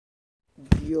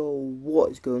Yo,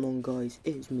 what is going on, guys?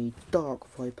 It's me, Dark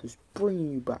Vipers,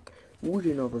 bringing you back with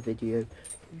another video.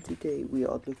 And today we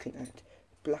are looking at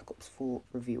Black Ops 4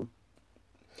 reveal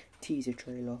teaser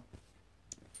trailer.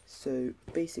 So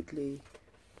basically,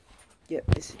 yep,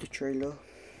 this is the trailer,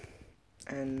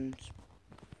 and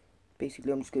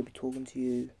basically I'm just going to be talking to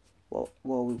you while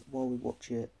we watch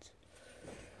it.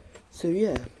 So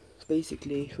yeah,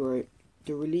 basically, right.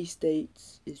 The release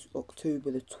date is October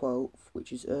the 12th,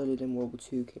 which is earlier than World War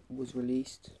II was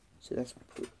released, so that's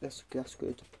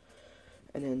good.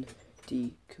 And then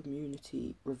the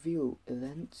community reveal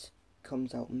event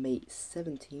comes out May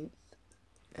 17th,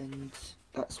 and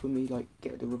that's when we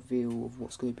get the reveal of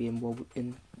what's going to be in World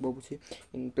War II,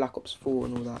 in Black Ops 4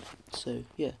 and all that. So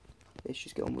yeah, let's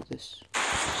just get on with this.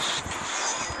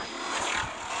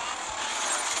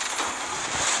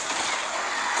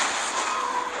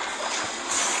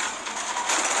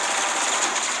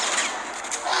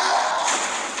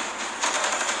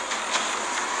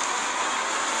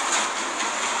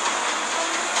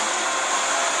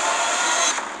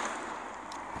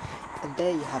 And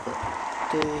there you have it,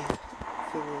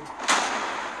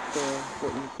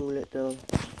 what you call it,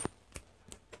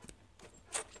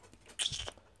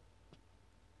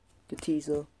 the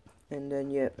teaser. And then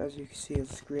yeah, as you can see on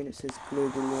the screen, it says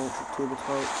global launch October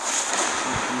 12th,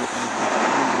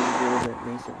 and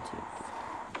May 17th.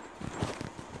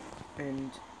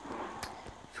 And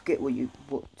forget what you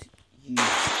put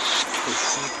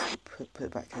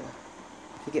it back here.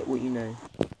 Forget what you know.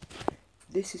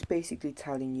 This is basically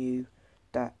telling you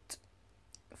that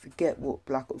forget what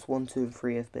Black Ops 1, 2 and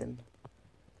 3 have been,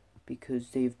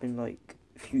 because they've been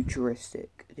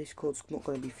futuristic. This cod's not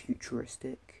going to be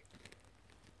futuristic.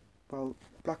 Well,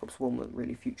 Black Ops 1 wasn't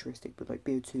really futuristic, but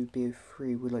BO2,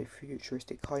 BO3 were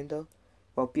futuristic kinda.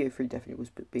 Well, BO3 definitely was,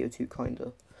 but BO2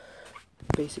 kinda.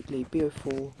 Basically,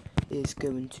 BO4 is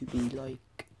going to be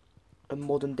a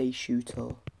modern day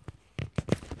shooter.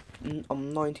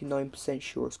 I'm 99%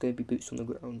 sure it's going to be boots on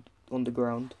the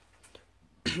ground.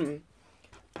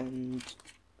 And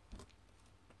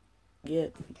yeah,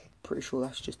 pretty sure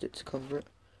that's just it to cover it.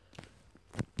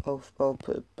 I'll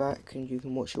put it back and you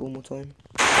can watch it one more time.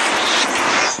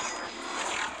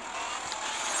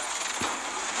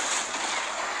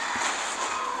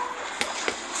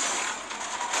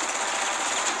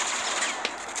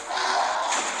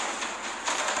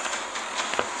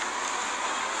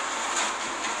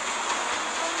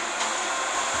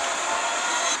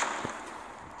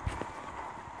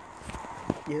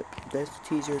 Yep, there's the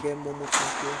teaser again, one more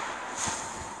time here.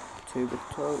 October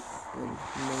 12th and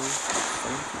May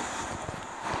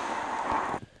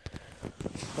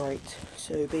 17th. Right,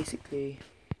 so basically,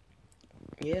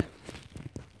 yeah.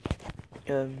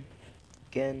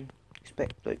 Again,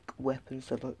 expect weapons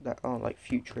that aren't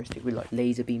futuristic with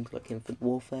laser beams like Infinite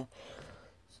Warfare.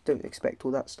 So don't expect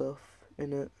all that stuff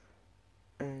in it.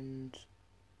 And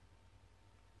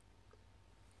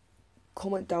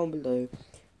comment down below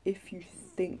if you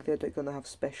think they're gonna have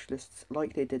specialists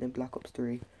like they did in Black Ops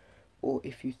 3, or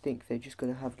if you think they're just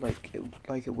gonna have like it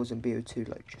was in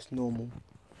BO2, just normal.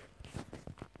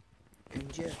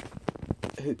 And yeah,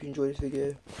 I hope you enjoyed this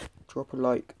video. Drop a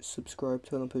like, subscribe,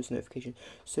 turn on post notification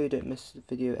so you don't miss the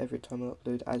video every time I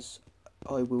upload, as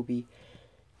I will be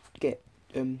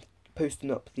posting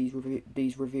up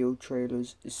these reveal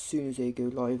trailers as soon as they go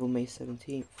live on May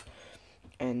 17th.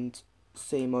 And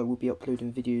same, I will be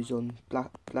uploading videos on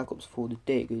Black Ops 4 the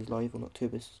day it goes live on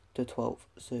October the 12th.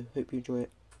 So hope you enjoy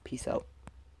it. Peace out.